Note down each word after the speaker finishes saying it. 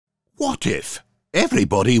What if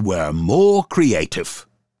everybody were more creative?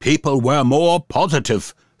 People were more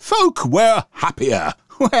positive. Folk were happier.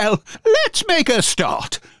 Well, let's make a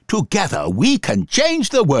start. Together we can change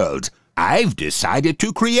the world. I've decided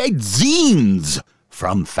to create zines.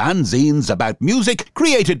 From fanzines about music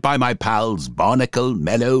created by my pals Barnacle,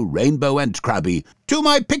 Mellow, Rainbow and Crabby, to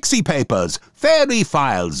my pixie papers, fairy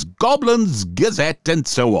files, goblins, gazette and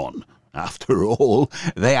so on. After all,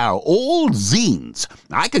 they are all zines.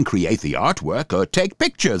 I can create the artwork or take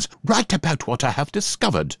pictures, write about what I have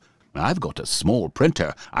discovered. I've got a small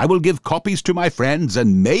printer. I will give copies to my friends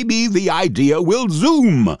and maybe the idea will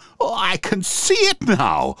zoom. Oh, I can see it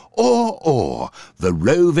now. Or, the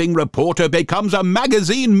Roving Reporter becomes a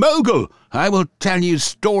magazine mogul. I will tell you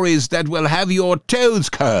stories that will have your toes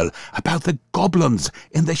curl about the goblins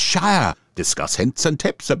in the Shire. Discuss hints and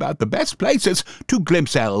tips about the best places to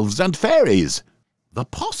glimpse elves and fairies. The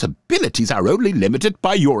possibilities are only limited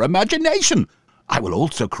by your imagination. I will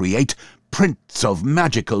also create prints of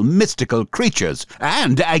magical, mystical creatures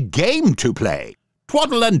and a game to play.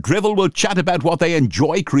 Twaddle and Drivel will chat about what they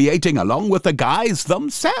enjoy creating along with the guys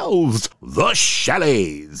themselves, the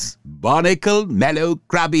Shelleys. Barnacle, Mellow,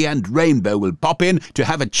 Crabby and Rainbow will pop in to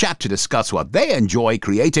have a chat to discuss what they enjoy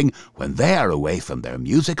creating when they are away from their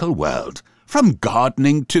musical world. From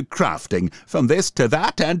gardening to crafting, from this to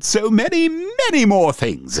that and so many, many more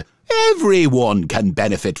things. Everyone can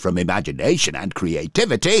benefit from imagination and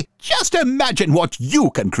creativity. Just imagine what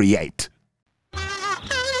you can create.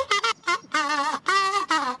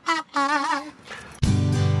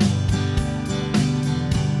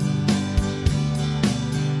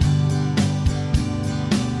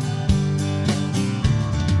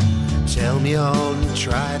 Tell me all and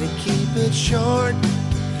try to keep it short.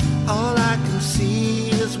 All I can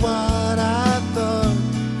see is what I thought.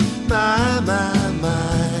 My,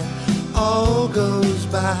 all goes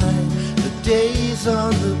by. The days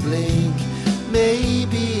on the blink.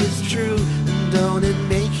 Maybe it's true, and don't it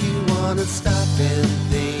make you wanna stop and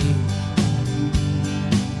think?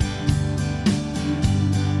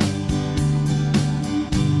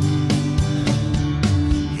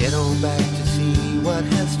 Head on back to see what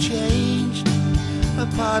has changed.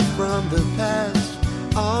 Apart from the past,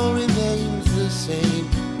 all remains the same.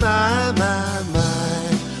 My,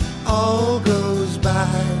 all goes by.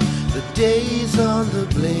 The days on the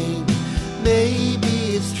blink.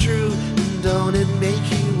 Maybe it's true, and don't it make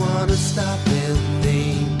you wanna stop and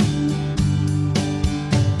think?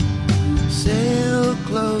 Sail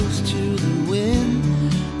close to the wind,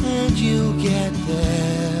 and you'll get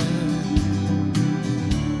there.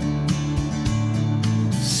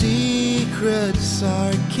 Secrets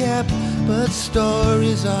are kept, but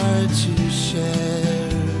stories are to share.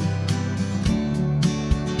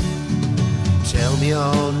 Tell me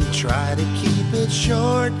all and try to keep it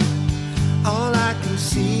short. All I can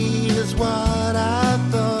see is what I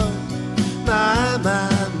thought. My,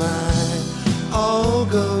 all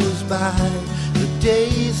goes by. The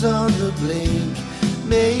days on the blink.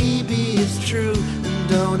 Maybe it's true, and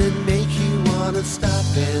don't it make you wanna stop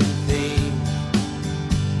and think?